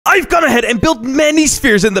I've gone ahead and built many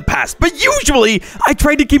spheres in the past, but usually I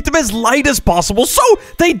try to keep them as light as possible so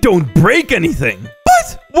they don't break anything.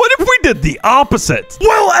 But what if we did the opposite?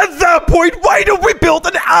 Well, at that point, why don't we build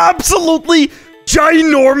an absolutely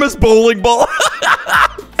ginormous bowling ball?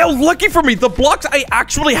 Now, lucky for me, the blocks I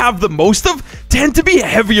actually have the most of tend to be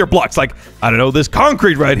heavier blocks, like, I don't know, this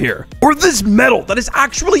concrete right here, or this metal that is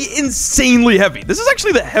actually insanely heavy. This is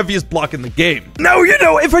actually the heaviest block in the game. Now, you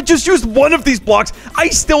know, if I just used one of these blocks, I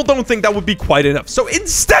still don't think that would be quite enough. So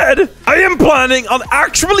instead, I am planning on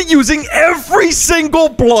actually using every single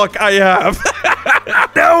block I have.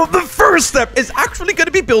 Now, the first step is actually going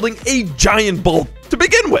to be building a giant ball to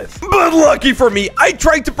begin with. But lucky for me, I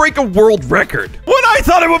tried to break a world record. When I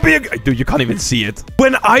thought it would be dude, you can't even see it.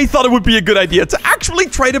 When I thought it would be a good idea to actually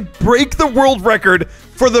try to break the world record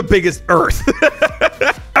for the biggest Earth.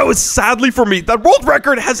 That was sadly for me, that world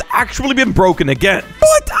record has actually been broken again.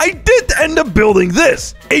 But I did end up building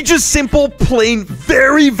this. A just simple, plain,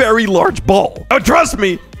 very, very large ball. Now, trust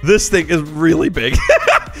me, this thing is really big.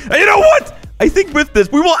 And you know what? I think with this,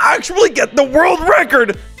 we will actually get the world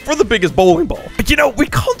record for the biggest bowling ball. But you know, we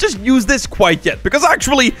can't just use this quite yet, because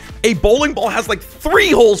actually a bowling ball has like 3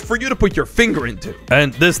 holes for you to put your finger into.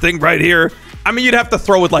 And this thing right here, I mean, you'd have to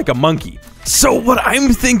throw it like a monkey. So what I'm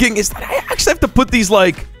thinking is that I actually have to put these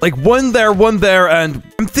like one there, and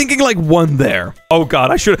I'm thinking like 1 there. Oh God,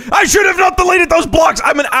 I should have not deleted those blocks.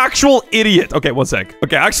 I'm an actual idiot. Okay, 1 sec.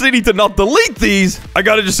 Okay, I actually need to not delete these. I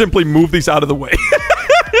gotta just simply move these out of the way.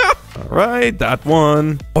 All right, that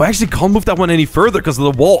one. Oh, I actually can't move that one any further because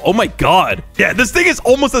of the wall. Oh my God. Yeah, this thing is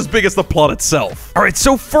almost as big as the plot itself. All right,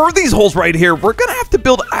 so for these holes right here, we're gonna have to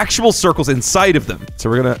build actual circles inside of them. So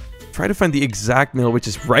we're gonna try to find the exact middle, which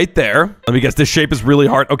is right there. Let me guess, this shape is really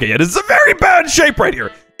hard. Okay, yeah, this is a very bad shape right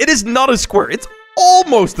here. It is not a square. It's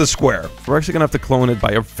almost a square. We're actually gonna have to clone it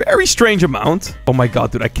by a very strange amount. Oh my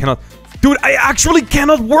God, dude, I cannot. Dude, I actually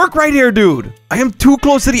cannot work right here, dude. I am too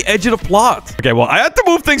close to the edge of the plot. Okay, well, I had to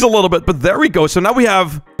move things a little bit, but there we go. So now we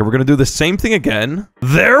have... Okay, we're going to do the same thing again.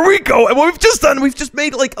 There we go. And what we've just done, we've just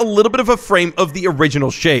made like a little bit of a frame of the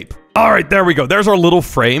original shape. All right, there we go. There's our little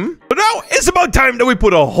frame. But now it's about time that we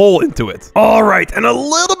put a hole into it. All right, and a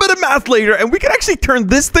little bit of math later, and we can actually turn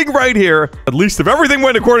this thing right here, at least if everything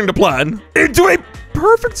went according to plan, into a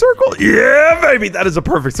perfect circle. Yeah, baby, that is a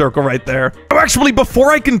perfect circle right there. Oh, actually,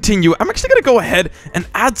 before I continue, I'm actually going to go ahead and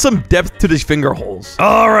add some depth to these finger holes.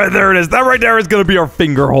 All right, there it is. That right there is going to be our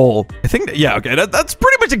finger hole. I think that, yeah, okay, that's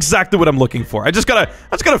pretty much exactly what I'm looking for. I just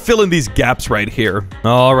gotta fill in these gaps right here.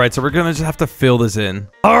 All right, so we're going to just have to fill this in.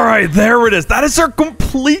 All right, there it is. That is our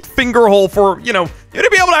complete finger hole for, you know, you to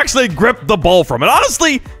be able to actually grip the ball from it.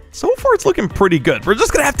 Honestly, so far it's looking pretty good. We're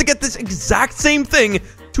just going to have to get this exact same thing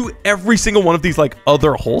to every single one of these like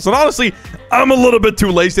other holes. And honestly, I'm a little bit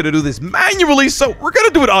too lazy to do this manually, so we're gonna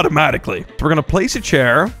do it automatically. So we're gonna place a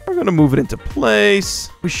chair. We're gonna move it into place.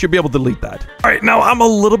 We should be able to delete that. All right, now I'm a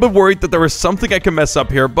little bit worried that there is something I can mess up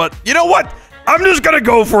here, but you know what? I'm just gonna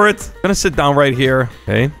go for it. I'm gonna sit down right here.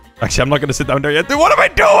 Okay. Actually, I'm not gonna sit down there yet. Dude, what am I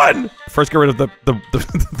doing? First, get rid of the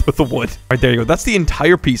wood. All right, there you go. That's the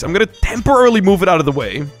entire piece. I'm gonna temporarily move it out of the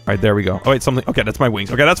way. All right, there we go. Oh wait, something. Okay, that's my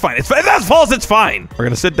wings. Okay, that's fine. It's fine. That's false. It's fine. We're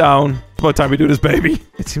gonna sit down. It's about time we do this, baby.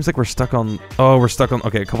 It seems like we're stuck on. Oh, we're stuck on.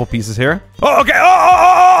 Okay, a couple pieces here. Oh, okay.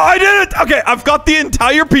 Oh, I did it. Okay, I've got the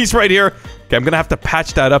entire piece right here. Okay, I'm gonna have to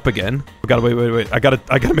patch that up again. We gotta wait. I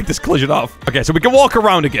gotta make this collision off. Okay, so we can walk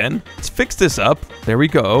around again. Let's fix this up. There we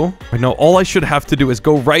go. Wait, no, all I should have to do is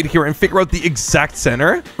go right here and figure out the exact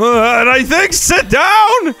center. And I think sit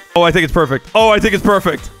down. Oh, I think it's perfect. Oh, I think it's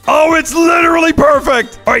perfect. Oh, it's literally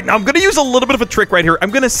perfect. All right, now I'm gonna use a little bit of a trick right here. I'm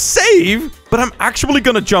gonna save, but I'm actually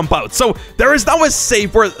gonna jump out. So there is now a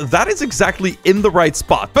save where that is exactly in the right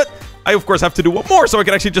spot. But I, of course, have to do one more, so I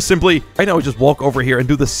can actually just simply, I know, just walk over here and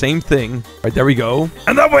do the same thing. Right, there we go.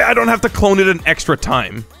 And that way, I don't have to clone it an extra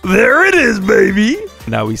time. There it is, baby.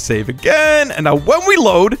 Now we save again. And now when we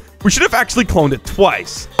load, we should have actually cloned it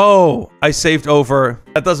twice. Oh, I saved over.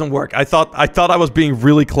 That doesn't work. I thought I was being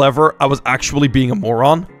really clever. I was actually being a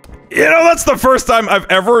moron. You know, that's the first time I've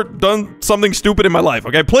ever done something stupid in my life.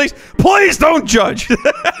 Okay, please don't judge.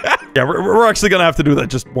 Yeah, we're actually gonna have to do that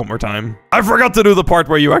just one more time. I forgot to do the part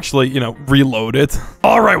where you actually, you know, reload it.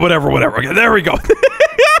 All right, whatever. Okay, there we go.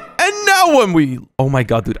 And now when we... Oh my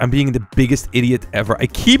God, dude, I'm being the biggest idiot ever. I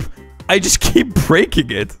just keep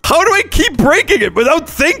breaking it. How do I keep breaking it without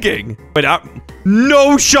thinking? Wait,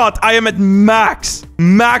 no shot. I am at max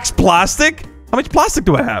plastic. How much plastic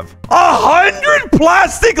do I have? 100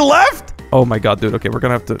 plastic left? Oh my God, dude. Okay, we're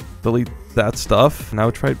gonna have to delete that stuff. Now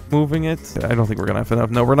try moving it. I don't think we're gonna have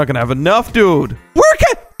enough. No, we're not gonna have enough, dude.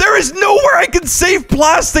 There is nowhere I can save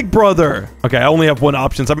plastic, brother. Okay, I only have one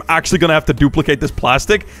option. So I'm actually going to have to duplicate this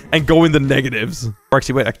plastic and go in the negatives. Or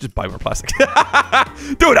actually, wait, I can just buy more plastic.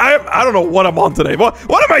 Dude, I don't know what I'm on today. What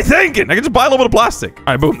am I thinking? I can just buy a little bit of plastic. All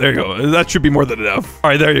right, boom. There you go. That should be more than enough.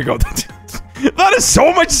 All right, there you go. That is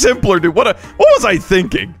so much simpler, dude. What was I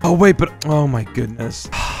thinking? Oh, wait, but oh my goodness.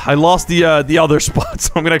 I lost the other spot,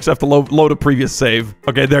 so I'm gonna actually have to load a previous save.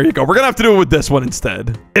 Okay, there you go. We're gonna have to do it with this one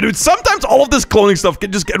instead. And dude, sometimes all of this cloning stuff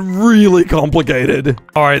can just get really complicated.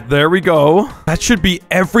 All right, there we go. That should be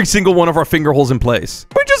every single one of our finger holes in place.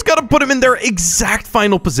 We just gotta put them in their exact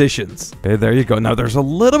final positions. Okay, there you go. Now there's a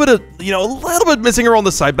little bit of, a little bit missing around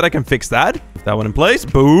the side, but I can fix that. Put that one in place.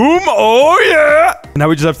 Boom. Oh yeah. Now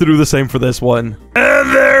we just have to do the same for this one. And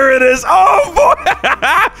there it is. Oh boy.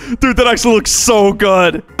 Dude, that actually looks so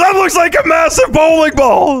good. That looks like a massive bowling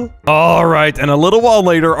ball. All right, and a little while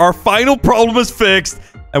later, our final problem is fixed,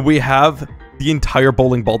 and we have the entire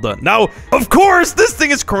bowling ball done. Now, of course, this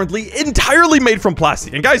thing is currently entirely made from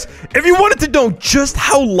plastic. And guys, if you wanted to know just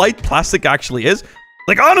how light plastic actually is,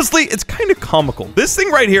 like, honestly, it's kind of comical. This thing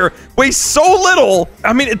right here weighs so little.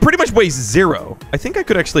 I mean, it pretty much weighs 0. I think I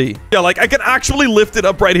could actually, yeah, like, I can actually lift it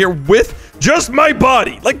up right here with just my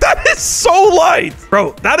body. Like, that is so light.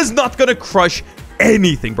 Bro, that is not going to crush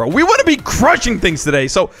anything, bro. We want to be crushing things today.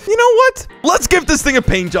 So, you know what? Let's give this thing a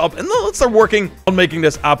paint job, and let's start working on making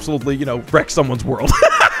this absolutely, wreck someone's world.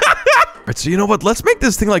 All right, so you know what? Let's make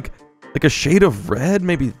this thing like a shade of red,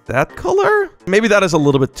 maybe that color? Maybe that is a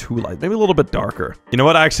little bit too light, maybe a little bit darker. You know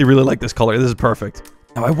what? I actually really like this color. This is perfect.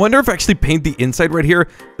 Now, I wonder if I actually paint the inside right here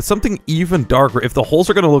with something even darker, if the holes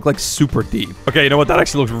are going to look like super deep. Okay, you know what? That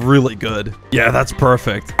actually looks really good. Yeah, that's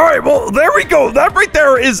perfect. All right, well, there we go. That right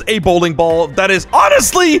there is a bowling ball. That is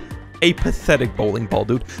honestly a pathetic bowling ball,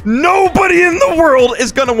 dude. Nobody in the world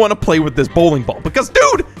is going to want to play with this bowling ball because,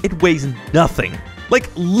 dude, it weighs nothing. Like,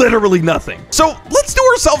 literally nothing. So let's do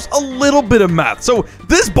ourselves a little bit of math. So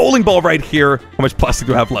this bowling ball right here, how much plastic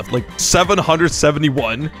do I have left? Like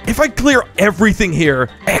 771. If I clear everything here,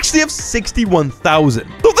 I actually have 61,000.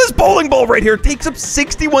 So this bowling ball right here takes up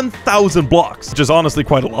 61,000 blocks, which is honestly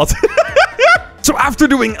quite a lot. So after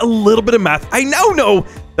doing a little bit of math, I now know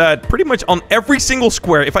that pretty much on every single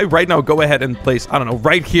square, if I right now go ahead and place, I don't know,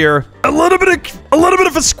 right here, a little bit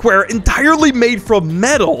of a square entirely made from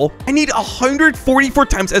metal, I need 144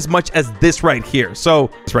 times as much as this right here. So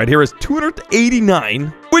this right here is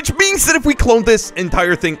 289, which means that if we clone this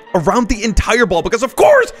entire thing around the entire ball, because of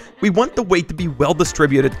course we want the weight to be well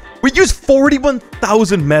distributed, we use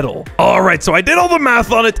 41,000 metal. All right, so I did all the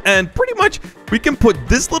math on it, and pretty much we can put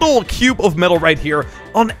this little cube of metal right here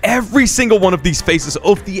on every single one of these faces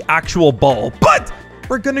of the actual ball. But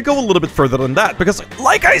we're gonna go a little bit further than that because,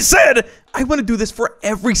 like I said, I want to do this for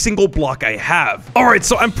every single block I have. All right,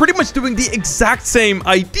 so I'm pretty much doing the exact same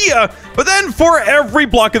idea, but then for every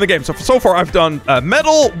block in the game. So far, I've done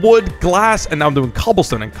metal, wood, glass, and now I'm doing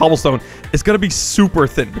cobblestone. And cobblestone is gonna be super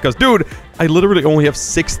thin because, dude, I literally only have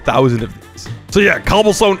 6,000 of these. So yeah,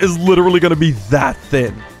 cobblestone is literally gonna be that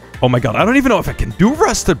thin. Oh my god, I don't even know if I can do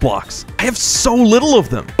rusted blocks. I have so little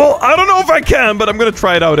of them. Well, I don't know if I can, but I'm gonna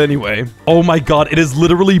try it out anyway. Oh my god, it is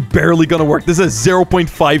literally barely gonna work. This is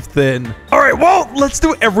 0.5 thin. All right, well, let's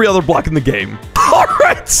do every other block in the game. All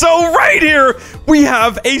right, so right here, we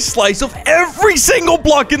have a slice of every single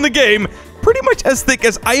block in the game, pretty much as thick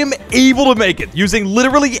as I am able to make it, using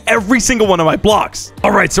literally every single one of my blocks.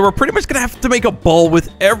 All right, so we're pretty much gonna have to make a ball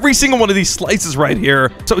with every single one of these slices right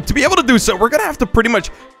here. So to be able to do so, we're gonna have to pretty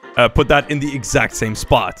much put that in the exact same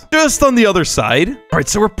spot, just on the other side. All right,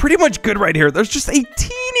 so we're pretty much good right here. There's just a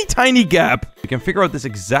teeny tiny gap. We can figure out this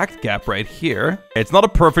exact gap right here. It's not a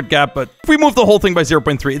perfect gap, but if we move the whole thing by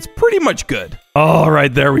 0.3, it's pretty much good. All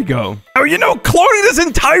right, there we go. Now, cloning this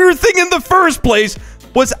entire thing in the first place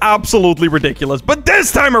was absolutely ridiculous. But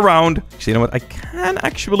this time around, actually, you know what? I can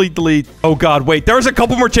actually delete. Oh god, wait, there's a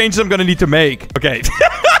couple more changes I'm gonna need to make. Okay.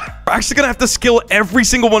 We're actually gonna have to scale every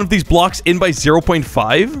single one of these blocks in by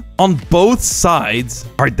 0.5 on both sides.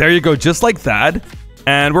 All right, there you go, just like that.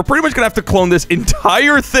 And we're pretty much gonna have to clone this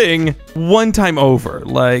entire thing one time over,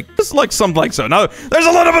 just like something like so. Now, there's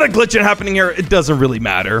a little bit of glitching happening here. It doesn't really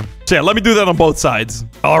matter. So yeah, let me do that on both sides.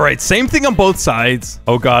 All right, same thing on both sides.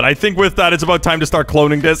 Oh god, I think with that, it's about time to start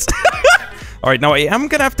cloning this. All right, now I am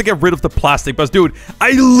gonna have to get rid of the plastic, but dude,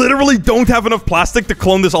 I literally don't have enough plastic to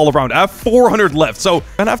clone this all around. I have 400 left, so I'm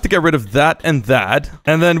gonna have to get rid of that. And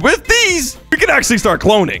then with these, we can actually start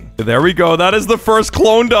cloning. There we go. That is the first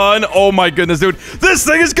clone done. Oh my goodness, dude. This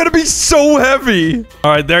thing is gonna be so heavy.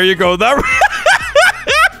 All right, there you go. That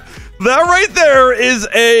right there is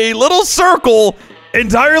a little circle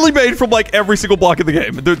entirely made from like every single block in the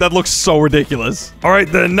game. Dude, that looks so ridiculous. All right,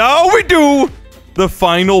 then now we do the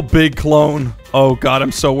final big clone. Oh God,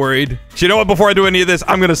 I'm so worried. So you know what? Before I do any of this,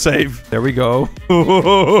 I'm gonna save. There we go.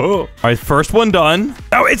 All right, first one done.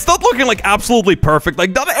 Now, it's not looking like absolutely perfect.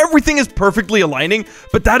 Like, not everything is perfectly aligning,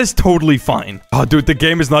 but that is totally fine. Oh, dude, the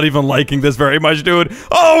game is not even liking this very much, dude.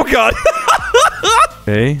 Oh God.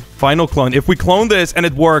 Okay, final clone. If we clone this and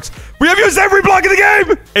it works, we have used every block in the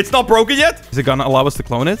game. It's not broken yet. Is it gonna allow us to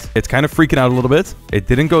clone it? It's kind of freaking out a little bit. It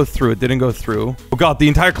didn't go through. It didn't go through. Oh God, the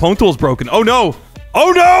entire clone tool is broken. Oh no.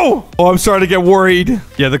 Oh no! Oh, I'm starting to get worried.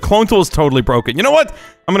 Yeah, the clone tool is totally broken. You know what?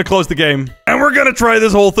 I'm gonna close the game, and we're gonna try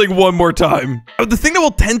this whole thing one more time. The thing that will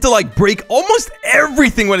tend to, like, break almost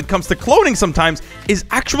everything when it comes to cloning sometimes is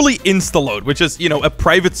actually insta-load, which is, you know, a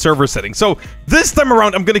private server setting. So this time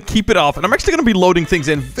around, I'm gonna keep it off, and I'm actually gonna be loading things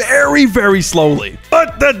in very, very slowly.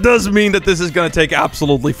 But that does mean that this is gonna take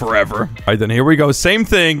absolutely forever. All right, then here we go. Same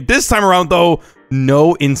thing. This time around, though,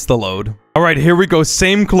 no insta-load. All right, here we go.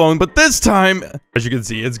 Same clone, but this time, as you can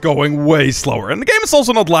see, it's going way slower. And the game is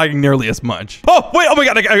also not lagging nearly as much. Oh, wait. Oh, my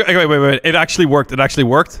God. Wait. It actually worked. It actually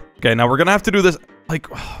worked. Okay, now we're going to have to do this. Like,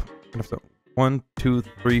 we're gonna have to 1, 2,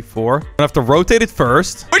 3, 4. I'm going to have to rotate it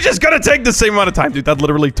first, which is going to take the same amount of time. Dude, that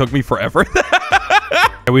literally took me forever.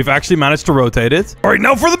 And we've actually managed to rotate it. All right,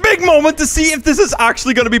 now for the big moment to see if this is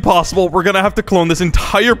actually going to be possible, we're going to have to clone this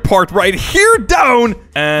entire part right here down.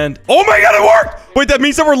 And oh my God, it worked. Wait, that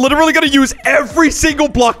means that we're literally going to use every single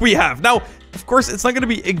block we have. Now, of course, it's not going to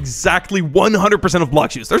be exactly 100% of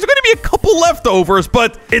blocks used. There's going to be a couple leftovers,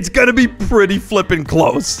 but it's going to be pretty flippin'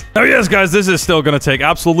 close. Now, yes, guys, this is still going to take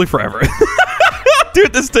absolutely forever.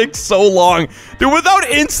 Dude, this takes so long. Dude, without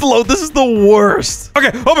insta-load, this is the worst. Okay.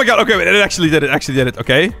 Oh my God. Okay, wait, it actually did it. Actually did it.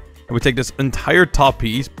 Okay. And we take this entire top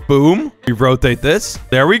piece. Boom. We rotate this.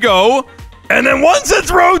 There we go. And then once it's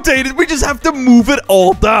rotated, we just have to move it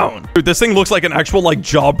all down. Dude, this thing looks like an actual, like,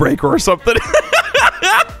 jawbreaker or something.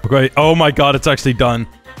 Okay. Oh my God, it's actually done.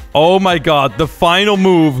 Oh my God. The final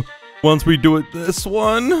move. Once we do it this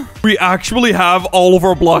one, we actually have all of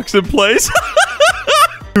our blocks in place.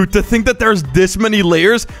 Dude, to think that there's this many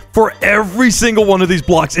layers for every single one of these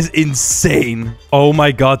blocks is insane. Oh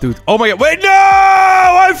my God, dude. Oh my God. Wait, no!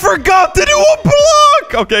 I forgot to do a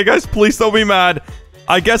block! Okay, guys, please don't be mad.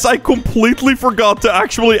 I guess I completely forgot to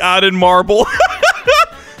actually add in marble.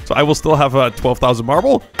 So I will still have 12,000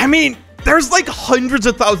 marble. I mean, there's like hundreds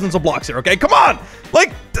of thousands of blocks here, okay? Come on!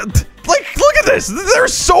 Like, look at this.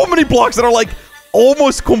 There's so many blocks that are like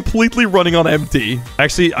almost completely running on empty.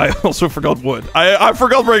 Actually, I also forgot wood. I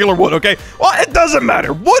forgot regular wood, okay? Well, it doesn't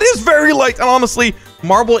matter. Wood is very light, and honestly,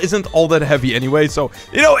 marble isn't all that heavy anyway, so,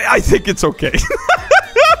 you know, I think it's okay.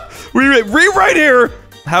 we right here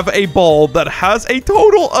have a ball that has a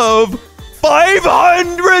total of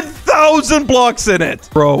 500,000 blocks in it.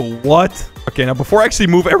 Bro, what? Okay, now before I actually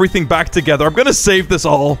move everything back together, I'm gonna save this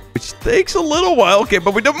all, which takes a little while. Okay,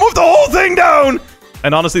 but we don't move the whole thing down.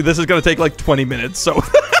 And honestly, this is going to take like 20 minutes, so...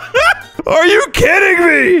 Are you kidding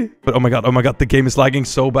me? But oh my God, the game is lagging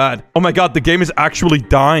so bad. Oh my God, the game is actually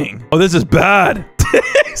dying. Oh, this is bad.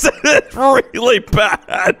 This is really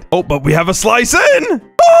bad. Oh, but we have a slice in.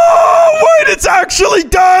 Oh, wait, it's actually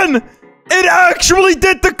done. It actually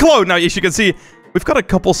did the clone. Now, as you can see, we've got a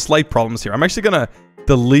couple slight problems here. I'm actually going to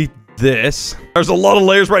delete this. There's a lot of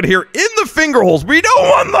layers right here in the finger holes. We don't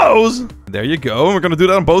want those. There you go. We're going to do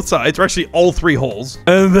that on both sides. Or actually, all 3 holes.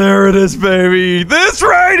 And there it is, baby. This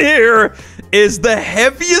right here is the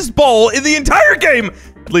heaviest ball in the entire game.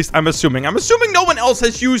 At least I'm assuming. I'm assuming no one else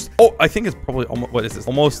has used... Oh, I think it's probably almost... What is this?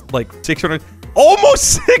 Almost like 600...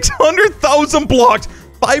 Almost 600,000 blocks.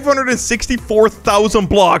 564,000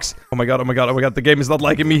 blocks. Oh my God. The game is not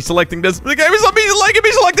liking me selecting this. The game is not liking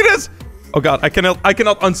me selecting this. Oh God, I cannot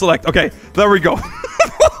unselect. Okay, there we go.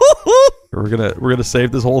 We're gonna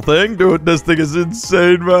save this whole thing. Dude, this thing is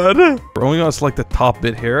insane, man. We're only gonna select the top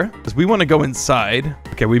bit here because we want to go inside.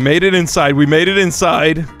 Okay, we made it inside.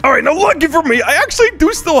 All right, now lucky for me, I actually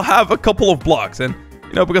do still have a couple of blocks, and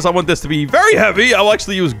you know, because I want this to be very heavy, I'll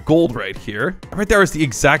actually use gold right here. Right there is the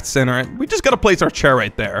exact center, and we just gotta place our chair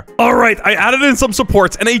right there. All right, I added in some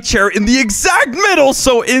supports and a chair in the exact middle,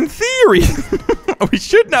 so in theory, we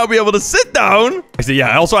should now be able to sit down. Actually, yeah,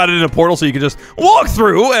 I also added in a portal so you can just walk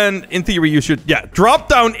through, and in theory, you should, yeah, drop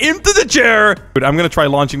down into the chair. Dude, I'm gonna try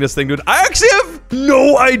launching this thing, dude. I actually have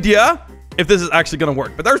no idea if this is actually gonna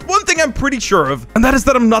work, but there's one thing I'm pretty sure of, and that is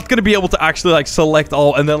that I'm not gonna be able to actually like select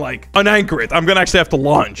all and then like unanchor it. I'm gonna actually have to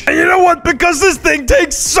launch. And you know what? Because this thing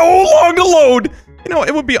takes so long to load, you know,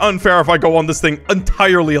 it would be unfair if I go on this thing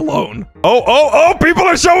entirely alone. Oh, people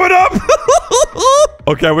are showing up.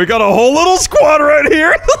 Okay, we got a whole little squad right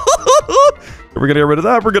here. We're gonna get rid of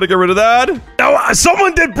that. We're gonna get rid of that. Now,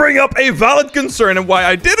 someone did bring up a valid concern and why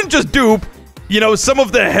I didn't just dupe, you know, some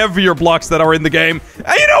of the heavier blocks that are in the game.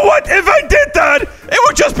 And you know what? If I did that, it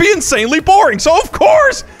would just be insanely boring. So, of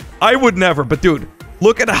course, I would never. But, dude,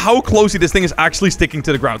 look at how closely this thing is actually sticking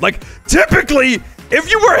to the ground. Like, typically, if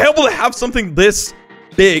you were able to have something this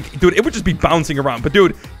big, dude, it would just be bouncing around. But,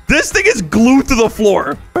 dude, this thing is glued to the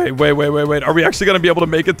floor. Wait. Are we actually going to be able to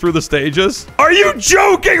make it through the stages? Are you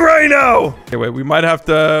joking right now? Okay, wait, we might have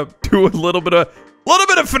to do a little bit of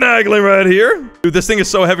finagling right here. Dude, this thing is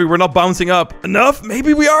so heavy. We're not bouncing up enough.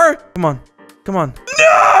 Maybe we are. Come on.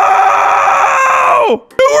 No!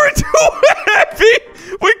 We're too heavy.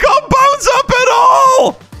 We can't bounce up at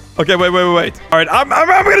all. Okay, wait. All right, I'm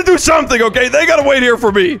gonna do something, okay? They gotta wait here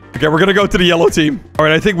for me. Okay, we're gonna go to the yellow team. All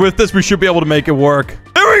right, I think with this, we should be able to make it work.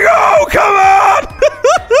 Here we go. Come on.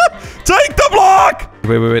 Take the block.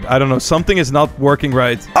 Wait. I don't know. Something is not working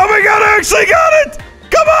right. Oh my God, I actually got it.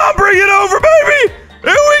 Come on, bring it over, baby!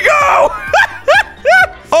 Here we go!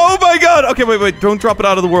 Oh my God! Okay, wait. Don't drop it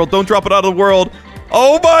out of the world.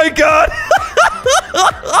 Oh my God!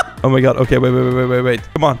 Oh my God. Okay, wait.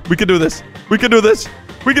 Come on. We can do this.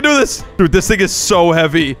 Dude, this thing is so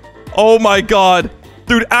heavy. Oh my God.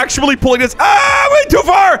 Dude, actually pulling this. Ah, I went too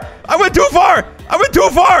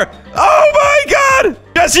far! Oh my God!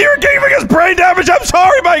 Yes, you're giving us brain damage. I'm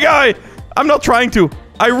sorry, my guy. I'm not trying to.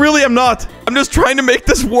 I really am not. I'm just trying to make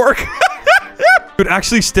this work. Dude,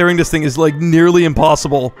 actually steering this thing is like nearly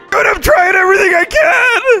impossible. Dude, I'm trying everything I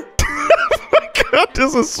can. Oh my God,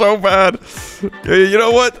 this is so bad. You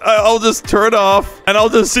know what? I'll just turn off and I'll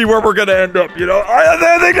just see where we're going to end up. You know, I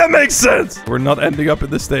think that makes sense. We're not ending up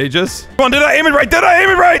in the stages. Come on, did I aim it right? Come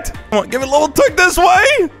on, give it a little tug this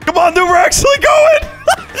way. Come on, dude, we're actually going.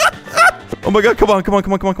 Oh my God, come on.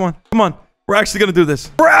 We're actually going to do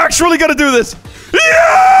this.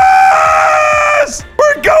 Yes!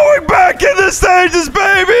 We're going back in the stages,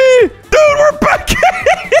 baby! Dude, we're back in!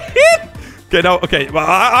 Okay, well,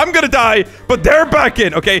 I'm going to die, but they're back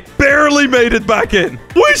in, okay? Barely made it back in.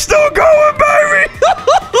 We're still going, baby!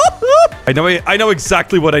 I know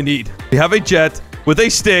exactly what I need. We have a jet with a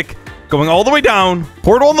stick going all the way down,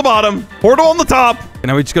 portal on the bottom, portal on the top. And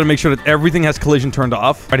now we just got to make sure that everything has collision turned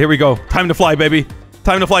off. All right, here we go. Time to fly, baby.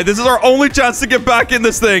 This is our only chance to get back in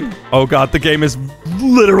this thing. Oh God, the game is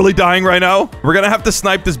literally dying right now. We're gonna have to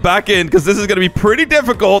snipe this back in because this is gonna be pretty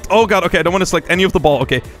difficult. Oh God, okay, I don't want to select any of the ball.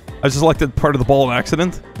 Okay, I just selected part of the ball on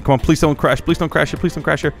accident. Come on, please don't crash. Okay,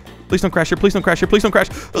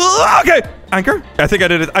 anchor. I think I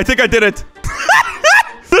did it.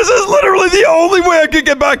 This is literally the only way I can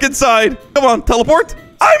get back inside. Come on, teleport.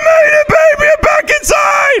 I made it, baby! I'm back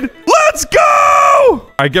inside! Let's go!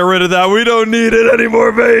 All right, get rid of that. We don't need it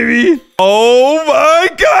anymore, baby. Oh my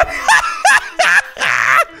God!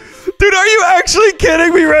 Dude, are you actually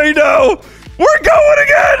kidding me right now? We're going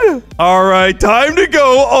again! All right, time to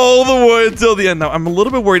go all the way until the end. Now, I'm a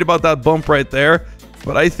little bit worried about that bump right there,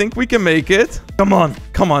 but I think we can make it. Come on.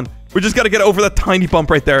 We just got to get over that tiny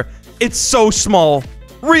bump right there. It's so small.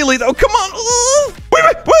 Really, though? Come on.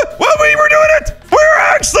 Wait, we're doing it! We're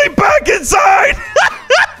actually back inside!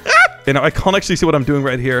 Okay, now I can't actually see what I'm doing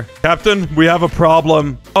right here. Captain, we have a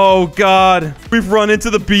problem. Oh, God. We've run into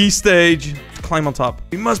the B stage. Climb on top.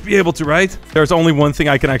 We must be able to, right? There's only one thing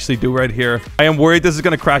I can actually do right here. I am worried this is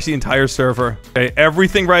going to crash the entire server. Okay,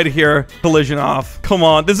 everything right here. Collision off. Come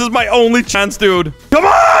on. This is my only chance, dude. Come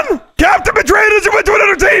on! Captain betrayed us and went to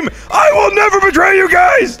another team! I will never betray you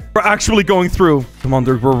guys! We're actually going through. Come on,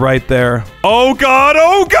 dude. We're right there. Oh, God.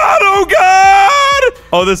 Oh, God.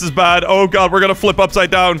 Oh, this is bad. Oh, God. We're going to flip upside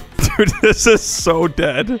down. Dude, this is so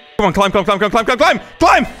dead. Come on, climb. Oh,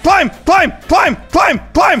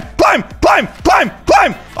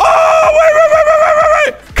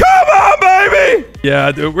 wait. Come on, baby.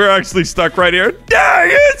 Yeah, dude, we're actually stuck right here. Dang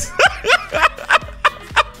it.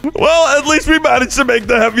 Well, at least we managed to make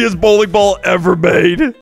the heaviest bowling ball ever made.